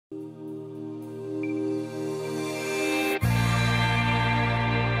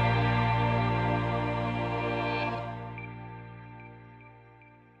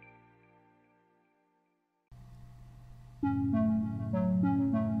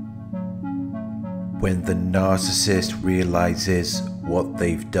when the narcissist realizes what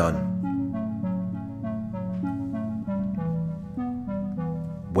they've done.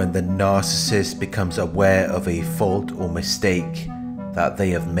 When the narcissist becomes aware of a fault or mistake that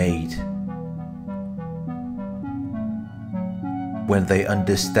they have made. When they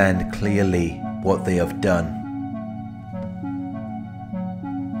understand clearly what they have done.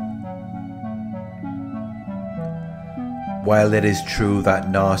 While it is true that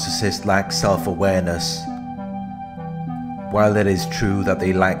narcissists lack self-awareness, while it is true that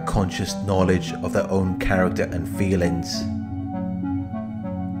they lack conscious knowledge of their own character and feelings,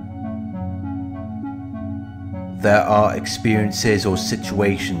 there are experiences or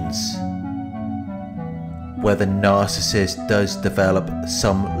situations where the narcissist does develop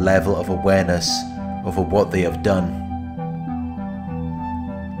some level of awareness over what they have done.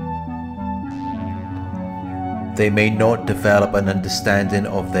 They may not develop an understanding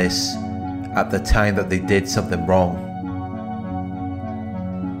of this at the time that they did something wrong,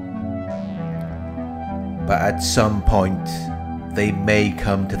 but at some point they may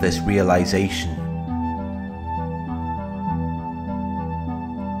come to this realization.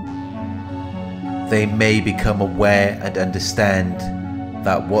 They may become aware and understand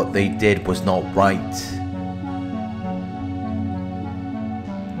that what they did was not right.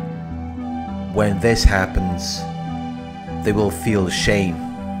 When this happens, they will feel shame.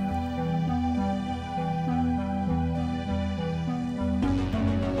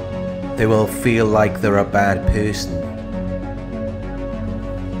 They will feel like they're a bad person.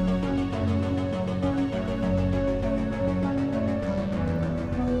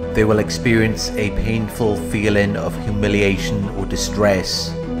 They will experience a painful feeling of humiliation or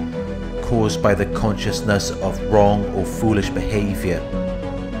distress caused by the consciousness of wrong or foolish behavior.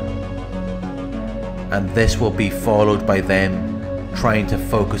 And this will be followed by them trying to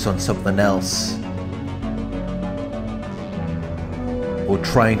focus on something else, or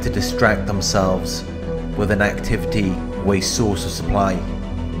trying to distract themselves with an activity or a source of supply.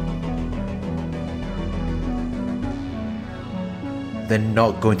 They're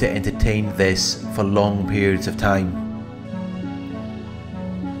not going to entertain this for long periods of time.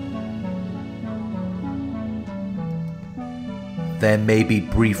 There may be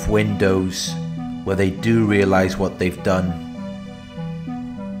brief windows where they do realize what they've done,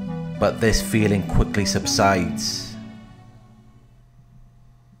 but this feeling quickly subsides.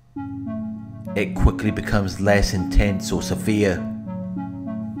 It quickly becomes less intense or severe.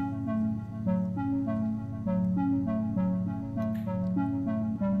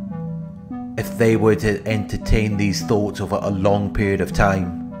 If they were to entertain these thoughts over a long period of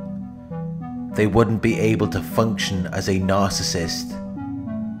time, they wouldn't be able to function as a narcissist,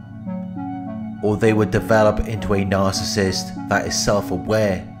 or they would develop into a narcissist that is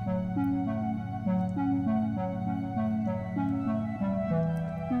self-aware.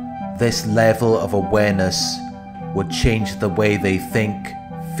 This level of awareness would change the way they think,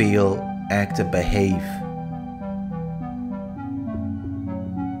 feel, act and behave.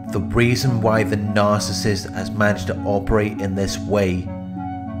 The reason why the narcissist has managed to operate in this way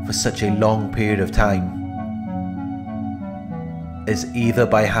for such a long period of time is either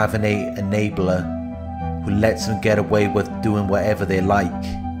by having an enabler who lets them get away with doing whatever they like,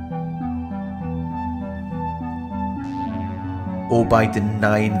 or by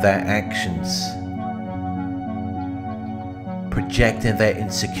denying their actions, projecting their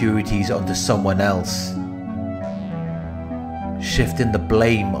insecurities onto someone else, shifting the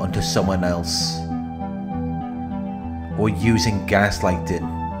blame onto someone else, or using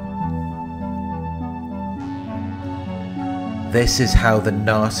gaslighting. This is how the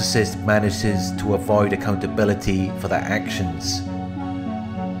narcissist manages to avoid accountability for their actions.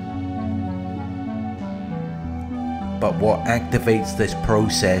 But what activates this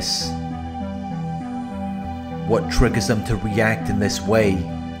process, what triggers them to react in this way,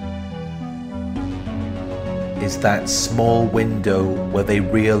 is that small window where they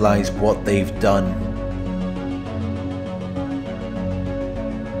realize what they've done.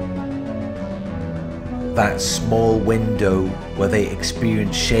 That small window where they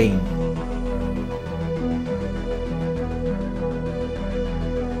experience shame.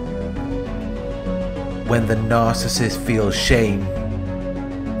 When the narcissist feels shame,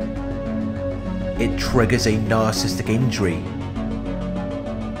 it triggers a narcissistic injury.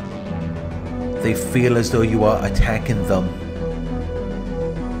 They feel as though you are attacking them.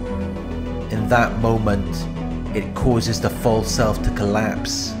 In that moment, it causes the false self to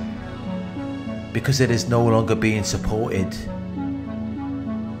collapse, because it is no longer being supported.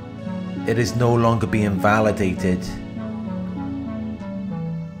 It is no longer being validated.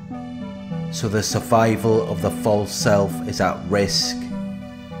 So the survival of the false self is at risk.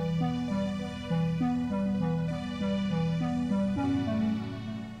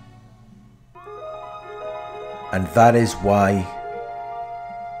 And that is why,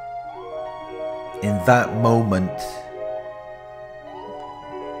 in that moment,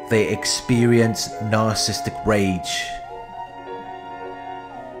 they experience narcissistic rage.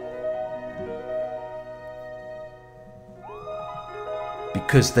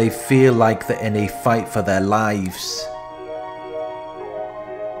 Because they feel like they're in a fight for their lives.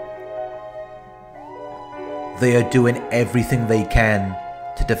 They are doing everything they can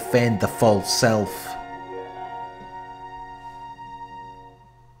to defend the false self.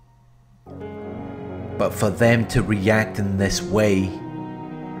 But for them to react in this way,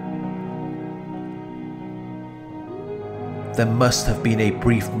 there must have been a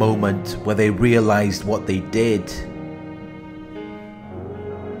brief moment where they realized what they did.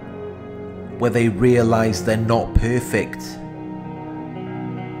 Where they realize they're not perfect.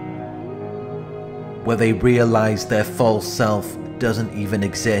 Where they realize their false self doesn't even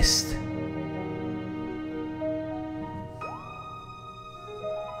exist.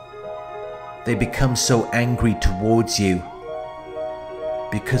 They become so angry towards you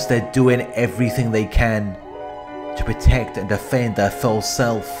because they're doing everything they can to protect and defend their false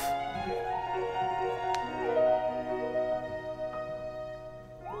self.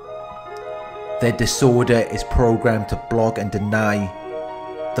 Their disorder is programmed to block and deny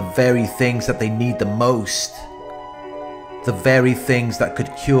the very things that they need the most, the very things that could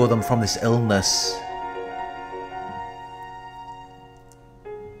cure them from this illness.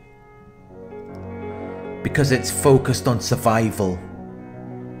 Because it's focused on survival.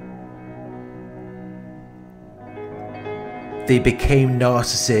 They became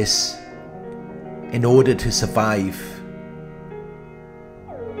narcissists in order to survive.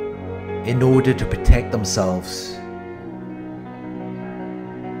 In order to protect themselves.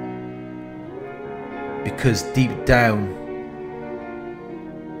 Because deep down,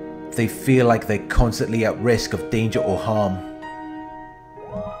 they feel like they're constantly at risk of danger or harm.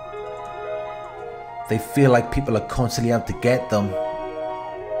 They feel like people are constantly out to get them.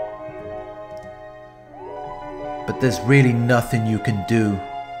 But there's really nothing you can do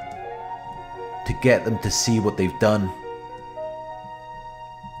to get them to see what they've done.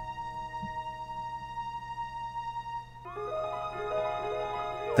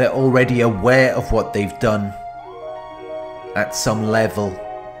 They're already aware of what they've done at some level,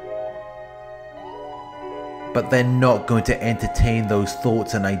 but they're not going to entertain those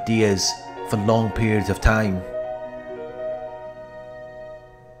thoughts and ideas for long periods of time.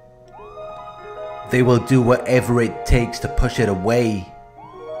 They will do whatever it takes to push it away.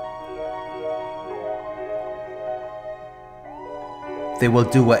 They will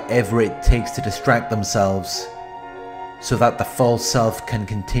do whatever it takes to distract themselves so that the false self can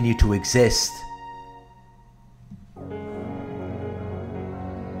continue to exist.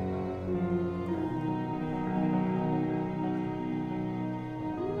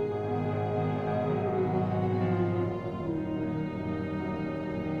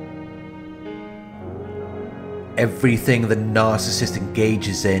 Everything the narcissist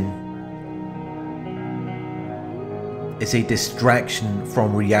engages in is a distraction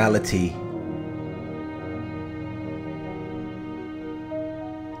from reality.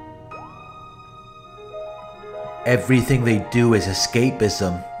 Everything they do is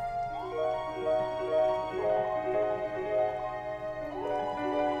escapism.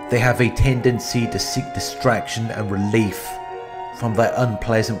 They have a tendency to seek distraction and relief from their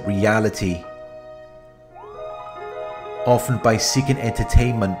unpleasant reality, often by seeking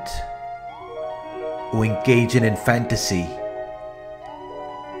entertainment or engaging in fantasy.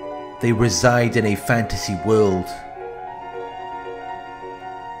 They reside in a fantasy world.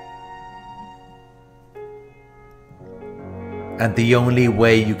 And the only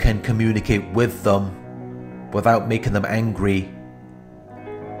way you can communicate with them without making them angry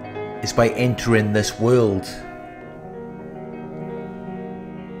is by entering this world.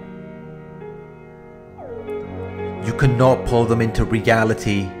 You cannot pull them into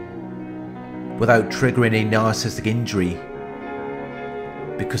reality without triggering a narcissistic injury,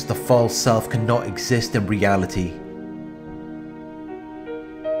 because the false self cannot exist in reality.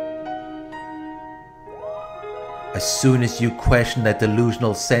 As soon as you question their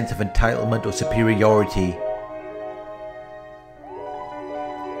delusional sense of entitlement or superiority,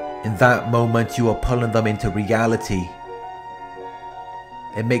 in that moment you are pulling them into reality.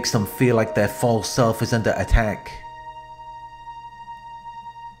 It makes them feel like their false self is under attack.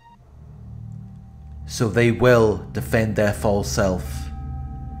 So they will defend their false self.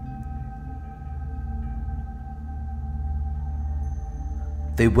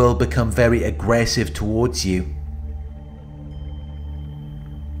 They will become very aggressive towards you.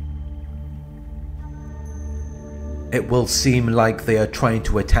 It will seem like they are trying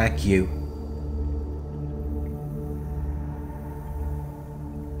to attack you.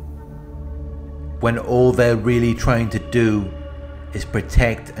 When all they're really trying to do is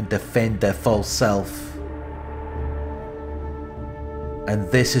protect and defend their false self. And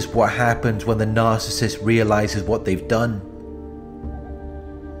this is what happens when the narcissist realizes what they've done.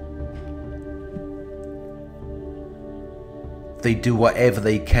 They do whatever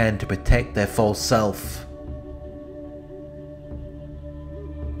they can to protect their false self.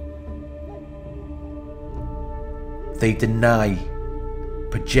 They deny,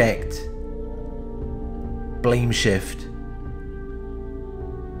 project, blame shift,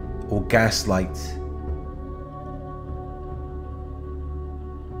 or gaslight.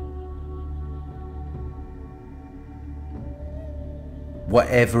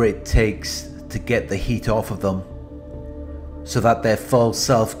 Whatever it takes to get the heat off of them, so that their false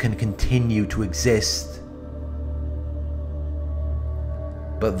self can continue to exist.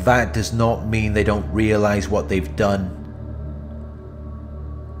 But that does not mean they don't realize what they've done.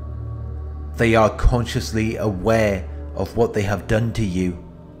 They are consciously aware of what they have done to you.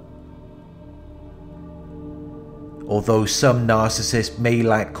 Although some narcissists may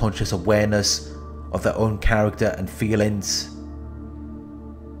lack conscious awareness of their own character and feelings,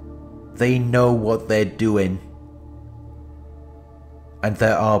 they know what they're doing. And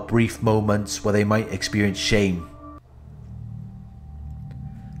there are brief moments where they might experience shame.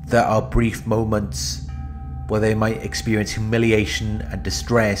 There are brief moments where they might experience humiliation and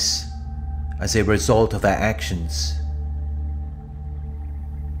distress as a result of their actions.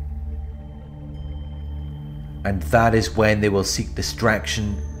 And that is when they will seek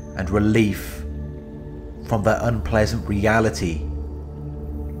distraction and relief from their unpleasant reality.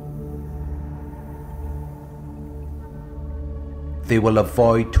 They will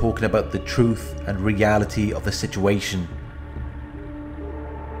avoid talking about the truth and reality of the situation.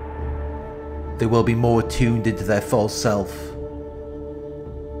 They will be more tuned into their false self.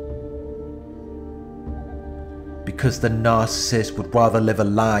 Because the narcissist would rather live a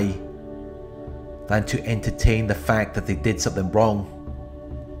lie than to entertain the fact that they did something wrong,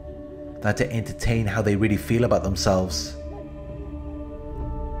 than to entertain how they really feel about themselves.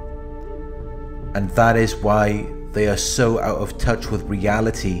 And that is why they are so out of touch with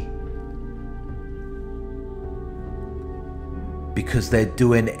reality. Because they're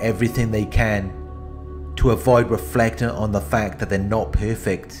doing everything they can to avoid reflecting on the fact that they're not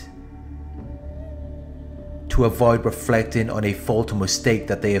perfect. To avoid reflecting on a fault or mistake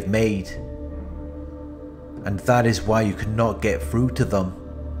that they have made. And that is why you cannot get through to them.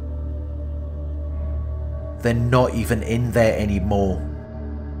 They're not even in there anymore.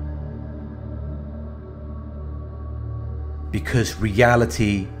 Because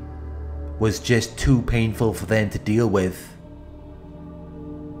reality was just too painful for them to deal with.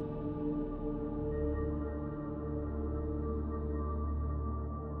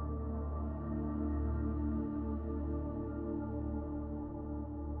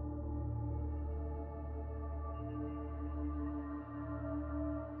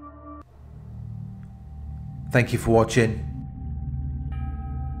 Thank you for watching.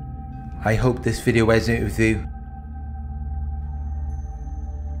 I hope this video resonated with you.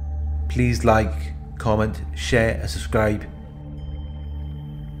 Please like, comment, share and subscribe.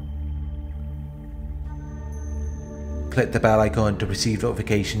 Click the bell icon to receive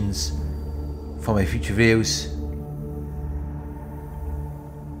notifications for my future videos.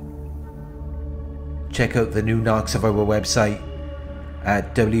 Check out the new Narc Survivor website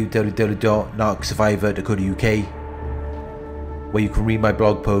at www.narcsurvivor.co.uk, where you can read my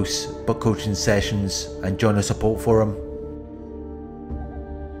blog posts, book coaching sessions and join a support forum.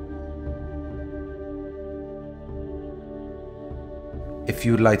 If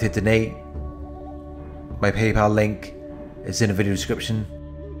you would like to donate, my PayPal link is in the video description.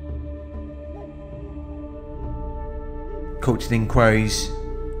 Coaching inquiries,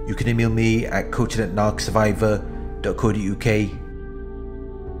 you can email me at coaching@narcsurvivor.co.uk.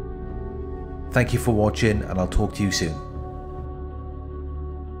 Thank you for watching and I'll talk to you soon.